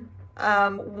attention,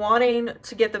 wanting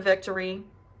to get the victory.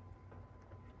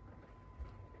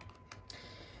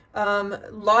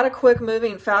 Lot of quick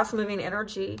moving, fast moving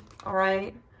energy. All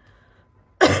right.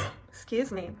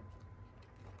 Excuse me.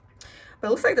 But it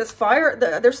looks like this fire,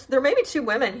 there may be two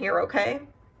women here, okay?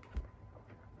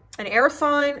 An air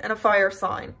sign and a fire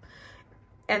sign.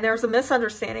 And there's a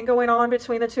misunderstanding going on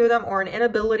between the two of them, or an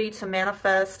inability to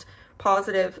manifest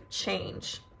positive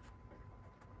change.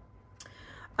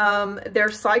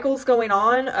 There's cycles going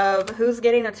on of who's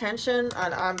getting attention.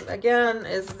 And again,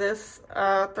 is this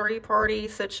a three-party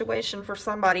situation for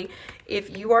somebody?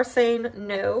 If you are saying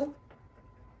no,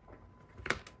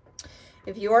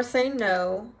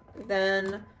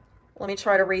 then let me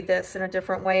try to read this in a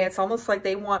different way. It's almost like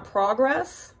they want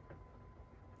progress.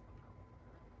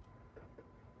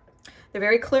 They're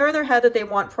very clear in their head that they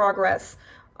want progress.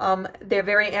 They're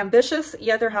very ambitious,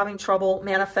 yet they're having trouble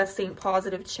manifesting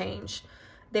positive change.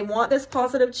 They want this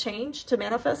positive change to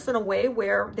manifest in a way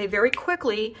where they very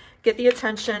quickly get the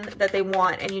attention that they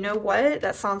want. And you know what?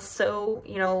 That sounds so,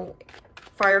 you know,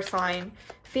 fire sign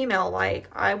female-like.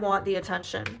 I want the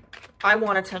attention. I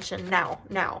want attention now.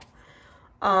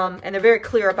 And they're very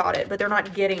clear about it, but they're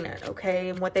not getting it, okay?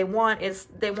 And what they want is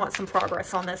they want some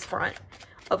progress on this front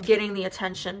of getting the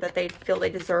attention that they feel they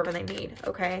deserve and they need,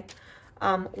 okay?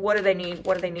 What do they need?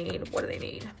 What do they need? What do they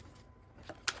need?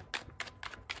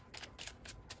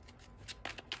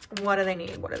 What do they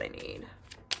need? What do they need?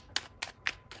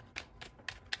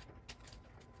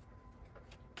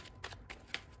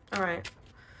 All right.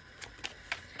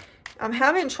 I'm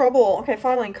having trouble. Okay,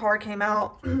 finally a card came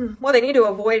out. Well, they need to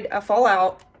avoid a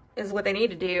fallout is what they need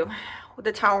to do with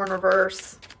the Tower in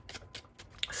reverse.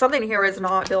 Something here is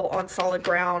not built on solid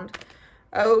ground.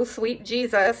 Oh, sweet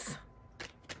Jesus.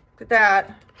 Look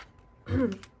at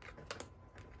that.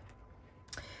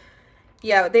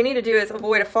 Yeah, what they need to do is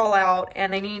avoid a fallout,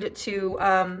 and they need to,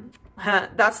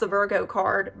 that's the Virgo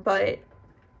card, but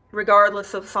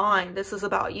regardless of sign, this is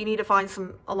about, you need to find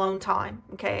some alone time,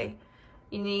 okay?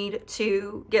 You need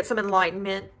to get some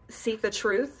enlightenment, seek the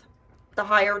truth, the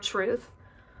higher truth,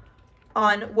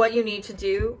 on what you need to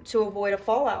do to avoid a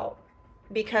fallout.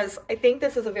 Because I think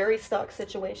this is a very stuck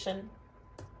situation.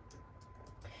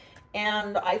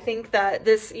 And I think that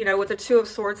this, you know, with the Two of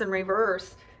Swords in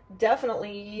reverse,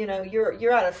 definitely, you know,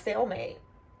 you're at a stalemate.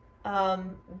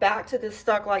 Back to this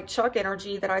stuck like Chuck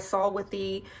energy that I saw with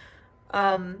the,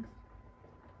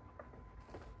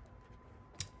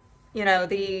 you know,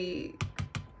 the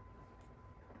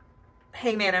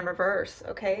Hangman in reverse,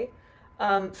 okay?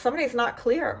 Somebody's not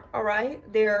clear, all right?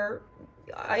 They're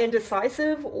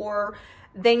indecisive, or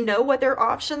they know what their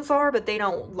options are, but they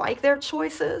don't like their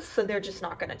choices, so they're just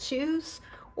not going to choose,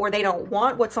 or they don't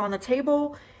want what's on the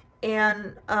table.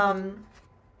 And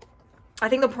I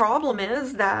think the problem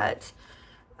is that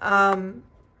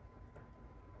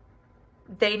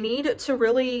they need to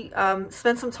really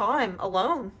spend some time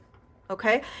alone,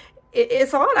 okay?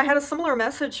 It's odd. I had a similar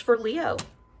message for Leo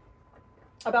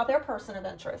about their person of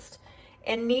interest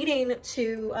and needing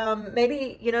to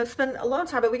maybe, you know, spend alone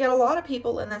time. But we got a lot of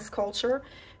people in this culture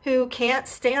who can't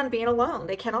stand being alone.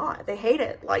 They cannot. They hate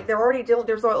it. Like, they're already dealing,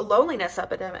 there's a loneliness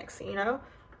epidemic, you know?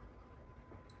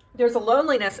 There's a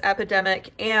loneliness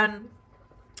epidemic, and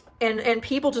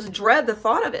people just dread the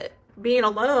thought of it, being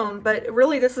alone. But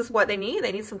really, this is what they need.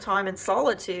 They need some time in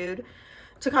solitude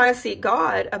to kind of seek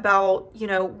God about, you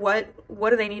know, what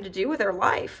do they need to do with their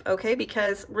life, okay?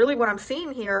 Because really what I'm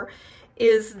seeing here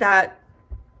is that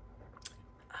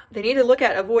they need to look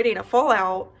at avoiding a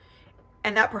fallout,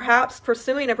 and that perhaps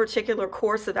pursuing a particular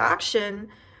course of action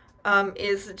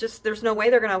is just, there's no way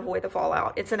they're going to avoid the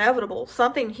fallout. It's inevitable.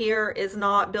 Something here is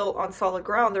not built on solid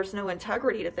ground. There's no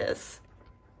integrity to this.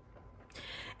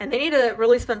 And they need to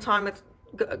really spend time with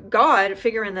God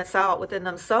figuring this out within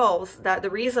themselves, that the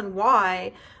reason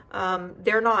why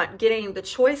they're not getting the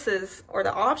choices or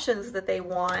the options that they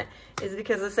want is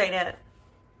because this ain't it.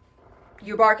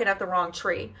 You're barking at the wrong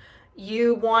tree.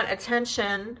 You want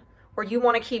attention, or you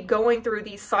want to keep going through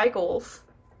these cycles,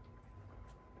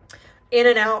 in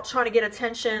and out, trying to get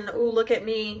attention. Oh, look at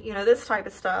me, you know, this type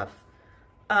of stuff.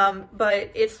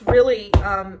 But it's really,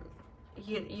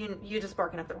 you just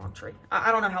barking at the wrong tree. I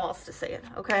don't know how else to say it,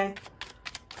 okay?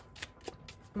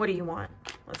 What do you want?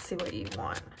 Let's see what you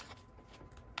want.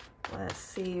 Let's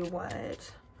see what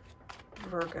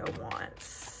Virgo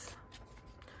wants.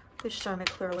 Please show me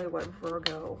clearly what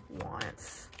Virgo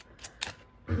wants.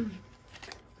 All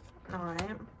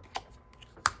right.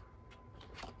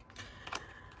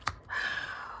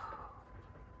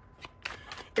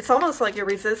 It's almost like you're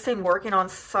resisting working on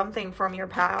something from your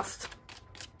past.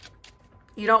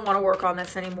 You don't want to work on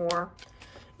this anymore.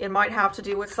 It might have to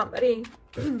do with somebody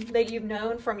that you've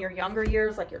known from your younger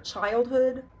years, like your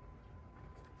childhood.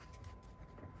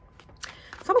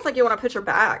 It's almost like you want to put your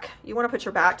back. You want to put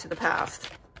your back to the past.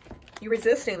 You're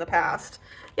resisting the past.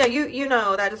 Yeah, you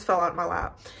know, that just fell out of my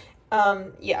lap.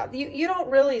 Yeah, you don't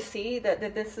really see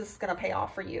that this is going to pay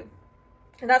off for you.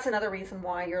 And that's another reason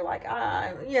why you're like,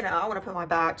 you know, I want to put my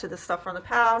back to the stuff from the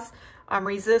past. I'm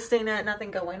resisting it.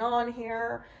 Nothing going on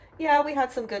here. Yeah, we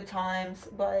had some good times,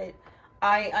 but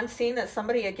I'm seeing that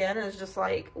somebody, again, is just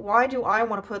like, why do I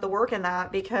want to put the work in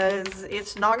that? Because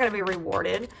it's not going to be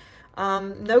rewarded.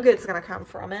 No good's going to come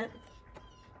from it.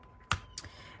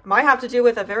 Might have to do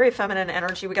with a very feminine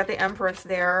energy. We got the Empress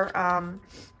there.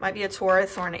 Might be a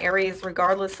Taurus or an Aries,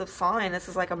 regardless of sign. This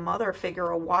is like a mother figure,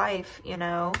 a wife, you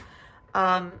know.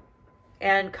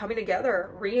 And coming together,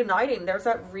 reuniting. There's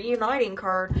that reuniting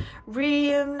card.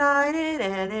 Reunited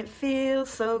and it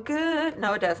feels so good.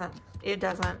 No, it doesn't. It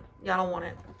doesn't. Y'all don't want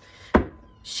it.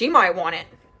 She might want it.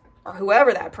 Or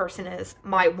whoever that person is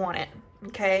might want it.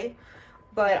 Okay?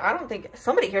 But I don't think...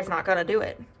 Somebody here's not going to do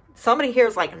it. Somebody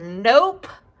here's like, nope.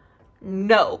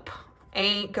 Nope.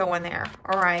 Ain't going there.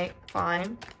 Alright,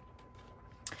 fine.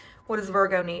 What does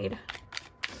Virgo need?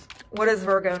 What does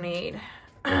Virgo need?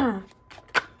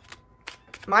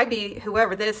 Might be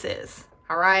whoever this is.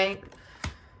 Alright?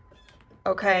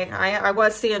 Okay, I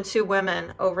was seeing two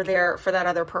women over there for that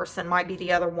other person. Might be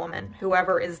the other woman.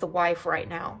 Whoever is the wife right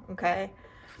now. Okay?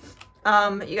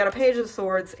 You got a Page of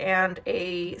Swords and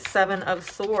a Seven of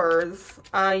Swords.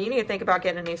 You need to think about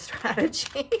getting a new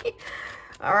strategy.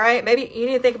 All right, maybe you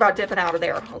need to think about dipping out of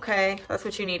there. Okay, that's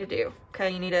what you need to do.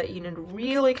 Okay, you need to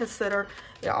really consider.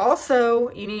 Yeah, also,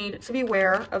 you need to be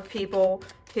aware of people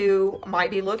who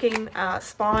might be looking,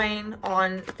 spying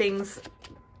on things,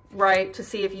 right, to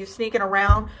see if you're sneaking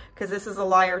around, because this is a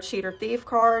liar, cheater, thief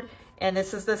card, and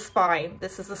this is the spying.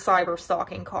 This is the cyber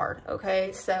stalking card.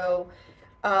 Okay, so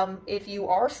if you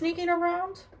are sneaking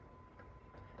around,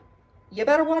 you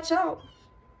better watch out,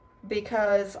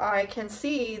 because I can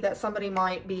see that somebody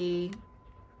might be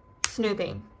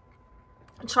snooping,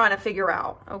 trying to figure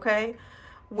out, okay?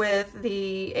 With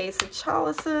the Ace of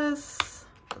Chalices,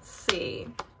 let's see.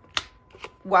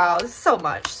 Wow, there's so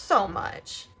much, so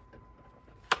much.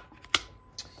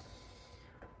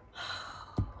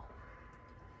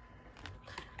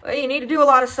 Well, you need to do a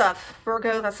lot of stuff,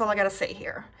 Virgo. That's all I got to say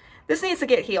here. This needs to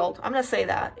get healed. I'm going to say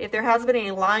that. If there has been any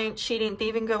lying, cheating,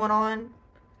 thieving going on,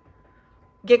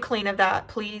 get clean of that,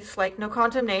 please. Like, no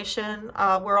condemnation.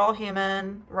 We're all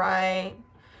human, right?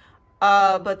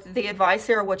 But the advice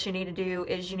here, what you need to do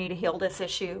is you need to heal this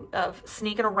issue of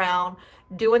sneaking around,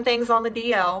 doing things on the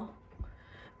DL,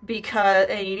 because,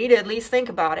 and you need to at least think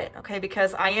about it, okay?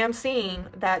 Because I am seeing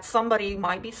that somebody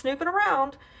might be snooping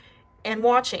around and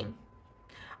watching.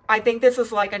 I think this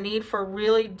is like a need for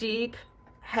really deep,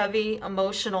 heavy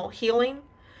emotional healing.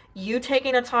 You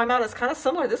taking a time out is kind of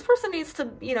similar. This person needs to,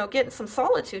 you know, get in some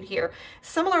solitude here.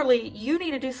 Similarly, you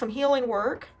need to do some healing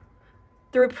work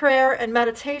through prayer and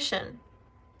meditation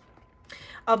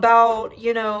about,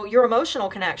 you know, your emotional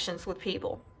connections with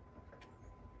people,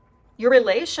 your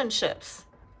relationships,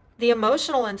 the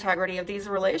emotional integrity of these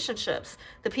relationships,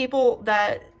 the people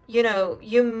that, you know,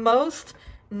 you most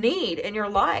need in your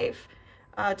life.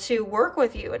 To work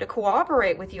with you and to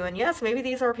cooperate with you. And yes, maybe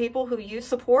these are people who you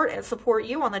support and support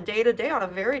you on the day-to-day on a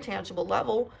very tangible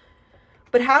level.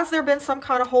 But has there been some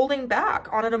kind of holding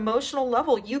back on an emotional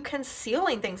level? You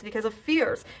concealing things because of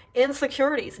fears,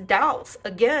 insecurities, doubts,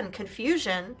 again,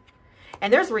 confusion.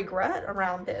 And there's regret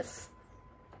around this.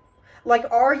 Like,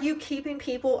 are you keeping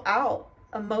people out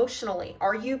emotionally?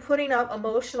 Are you putting up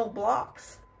emotional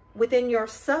blocks within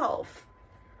yourself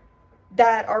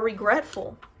that are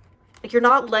regretful? Like, you're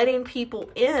not letting people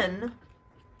in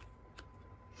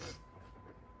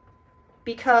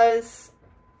because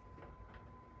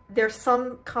there's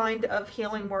some kind of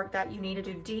healing work that you need to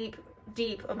do, deep,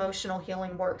 deep emotional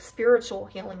healing work, spiritual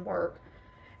healing work,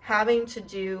 having to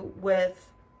do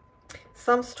with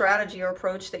some strategy or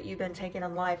approach that you've been taking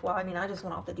in life. Well, I mean, I just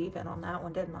went off the deep end on that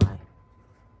one, didn't I?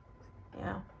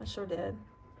 Yeah, I sure did.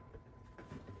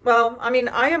 Well, I mean,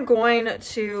 I am going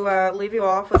to leave you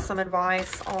off with some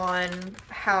advice on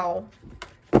how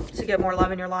to get more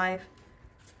love in your life.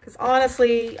 Because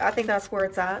honestly, I think that's where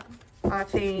it's at. I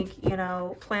think, you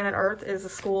know, planet Earth is a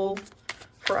school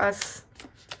for us,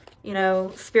 you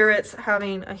know, spirits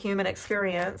having a human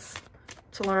experience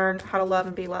to learn how to love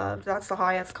and be loved. That's the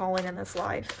highest calling in this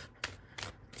life.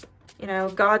 You know,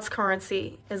 God's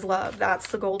currency is love. That's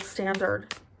the gold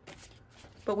standard.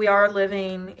 But we are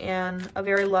living in a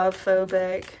very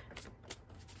love-phobic,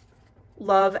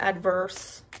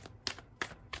 love-adverse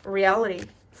reality.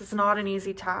 This is not an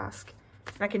easy task.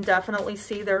 And I can definitely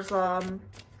see there's a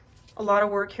lot of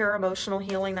work here, emotional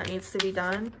healing that needs to be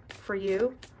done for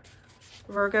you,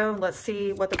 Virgo. Let's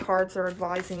see what the cards are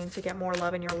advising to get more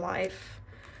love in your life.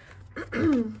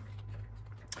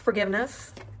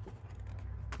 Forgiveness.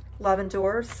 Love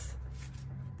endures.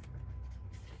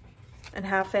 and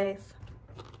have faith.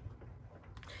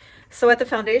 So at the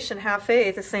foundation, have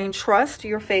faith is saying trust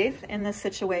your faith in this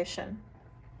situation.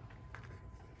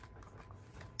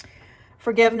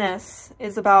 Forgiveness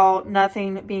is about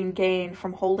nothing being gained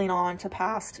from holding on to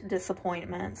past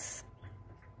disappointments.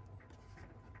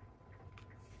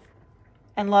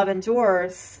 And love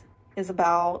endures is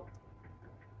about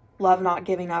love not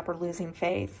giving up or losing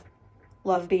faith.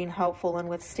 Love being hopeful and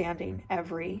withstanding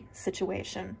every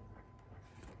situation.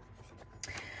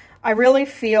 I really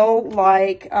feel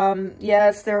like,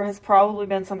 yes, there has probably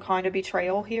been some kind of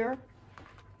betrayal here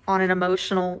on an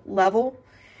emotional level.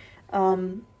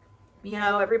 You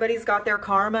know, everybody's got their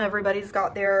karma. Everybody's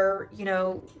got their, you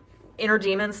know, inner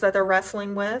demons that they're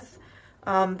wrestling with.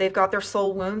 They've got their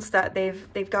soul wounds that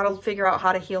they've got to figure out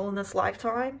how to heal in this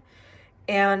lifetime.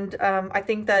 And I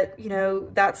think that, you know,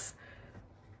 that's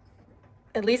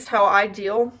at least how I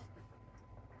deal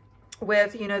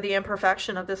with, you know, the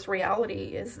imperfection of this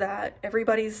reality, is that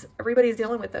everybody's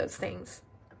dealing with those things.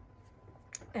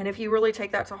 And if you really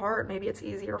take that to heart, maybe it's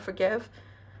easier to forgive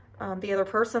the other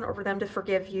person, or for them to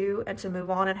forgive you, and to move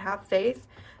on and have faith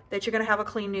that you're going to have a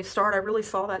clean new start. I really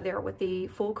saw that there with the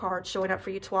Fool card showing up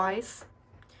for you twice,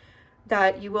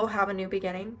 that you will have a new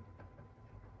beginning.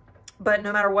 But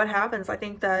no matter what happens, I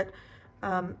think that,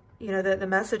 you know, the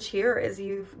message here is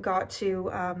you've got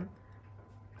to,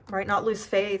 right, not lose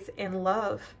faith in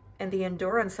love and the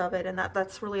endurance of it. And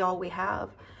that's really all we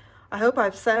have. I hope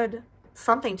I've said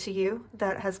something to you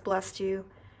that has blessed you.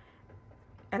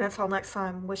 And until next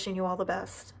time, wishing you all the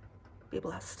best. Be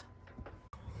blessed.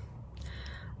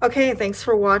 Okay, thanks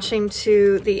for watching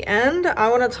to the end. I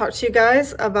want to talk to you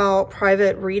guys about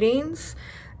private readings.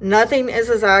 Nothing is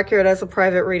as accurate as a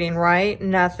private reading, right?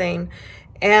 Nothing.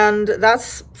 And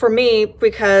that's for me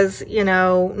because, you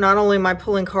know, not only am I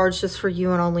pulling cards just for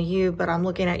you and only you, but I'm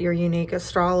looking at your unique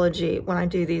astrology when I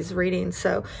do these readings.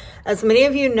 So as many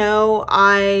of you know,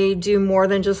 I do more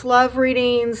than just love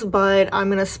readings, but I'm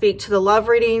going to speak to the love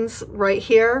readings right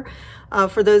here.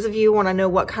 For those of you who want to know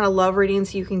what kind of love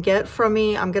readings you can get from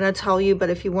me, I'm going to tell you. But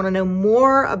if you want to know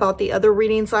more about the other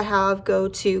readings I have, go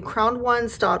to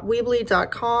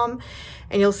crownedones.weebly.com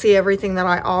and you'll see everything that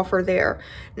I offer there.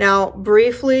 Now,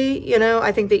 briefly, you know,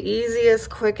 I think the easiest,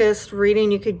 quickest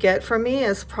reading you could get from me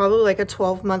is probably like a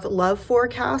 12-month love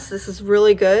forecast. This is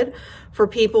really good for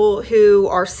people who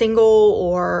are single,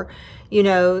 or, you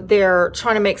know, they're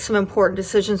trying to make some important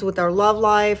decisions with their love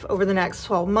life over the next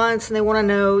 12 months. And they want to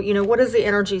know, you know, what is the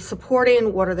energy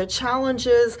supporting? What are the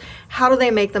challenges? How do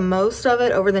they make the most of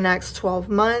it over the next 12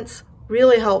 months?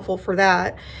 Really helpful for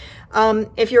that.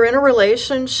 If you're in a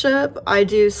relationship, I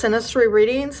do synastry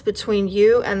readings between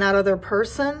you and that other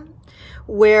person,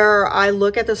 where I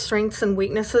look at the strengths and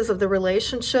weaknesses of the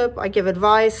relationship. I give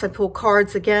advice. I pull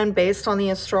cards, again, based on the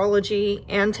astrology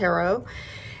and tarot.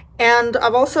 And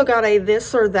I've also got a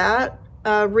this or that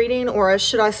reading, or a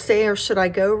should I stay or should I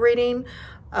go reading,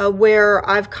 where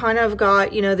I've kind of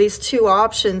got, you know, these two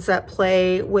options that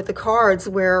play with the cards,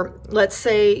 where let's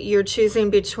say you're choosing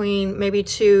between maybe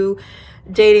two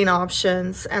dating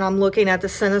options, and I'm looking at the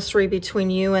synastry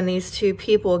between you and these two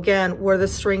people. Again, what are the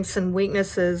strengths and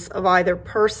weaknesses of either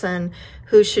person?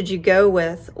 Who should you go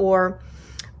with? Or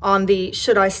on the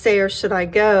should I stay or should I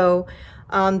go,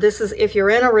 this is if you're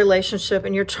in a relationship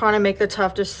and you're trying to make the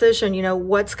tough decision, you know,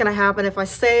 what's going to happen if I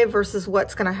stay versus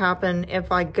what's going to happen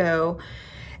if I go.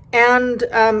 And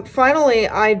finally,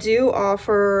 I do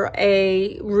offer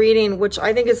a reading, which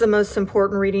I think is the most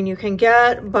important reading you can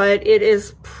get, but it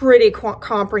is pretty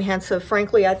comprehensive.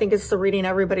 Frankly, I think it's the reading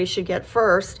everybody should get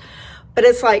first, but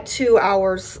it's like 2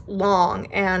 hours long.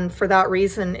 And for that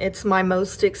reason, it's my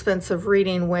most expensive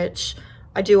reading, which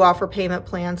I do offer payment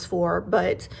plans for.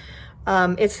 But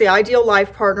it's the ideal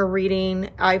life partner reading.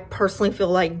 I personally feel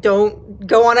like don't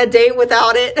go on a date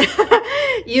without it.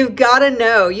 You've got to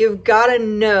know,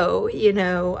 you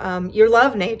know, your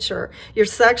love nature, your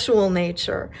sexual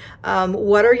nature.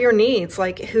 What are your needs?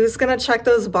 Like, who's going to check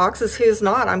those boxes? Who's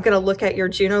not? I'm going to look at your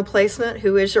Juno placement.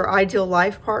 Who is your ideal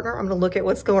life partner? I'm going to look at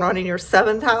what's going on in your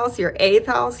 7th house, your 8th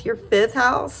house, your 5th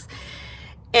house.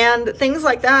 And things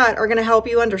like that are going to help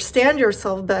you understand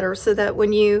yourself better, so that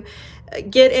when you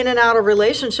get in and out of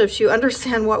relationships, you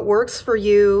understand what works for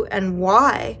you and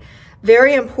why.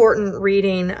 Very important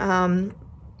reading.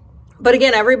 But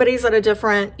again, everybody's at a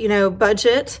different, you know,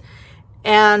 budget.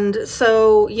 And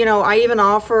so, you know, I even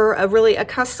offer a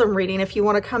custom reading. If you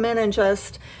want to come in and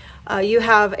just, you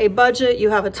have a budget,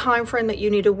 you have a time frame that you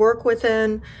need to work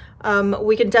within,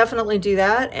 we can definitely do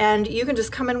that. And you can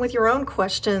just come in with your own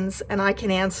questions and I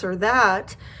can answer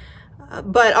that.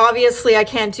 But obviously I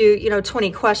can't do,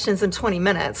 20 questions in 20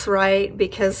 minutes, right?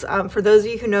 Because for those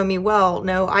of you who know me well,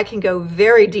 know I can go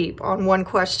very deep on one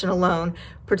question alone,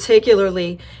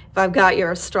 particularly if I've got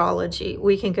your astrology.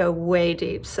 We can go way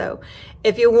deep. So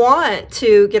if you want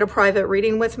to get a private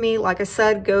reading with me, like I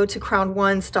said, go to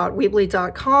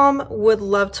crownones.weebly.com. Would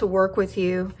love to work with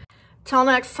you. Till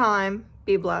next time,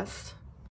 be blessed.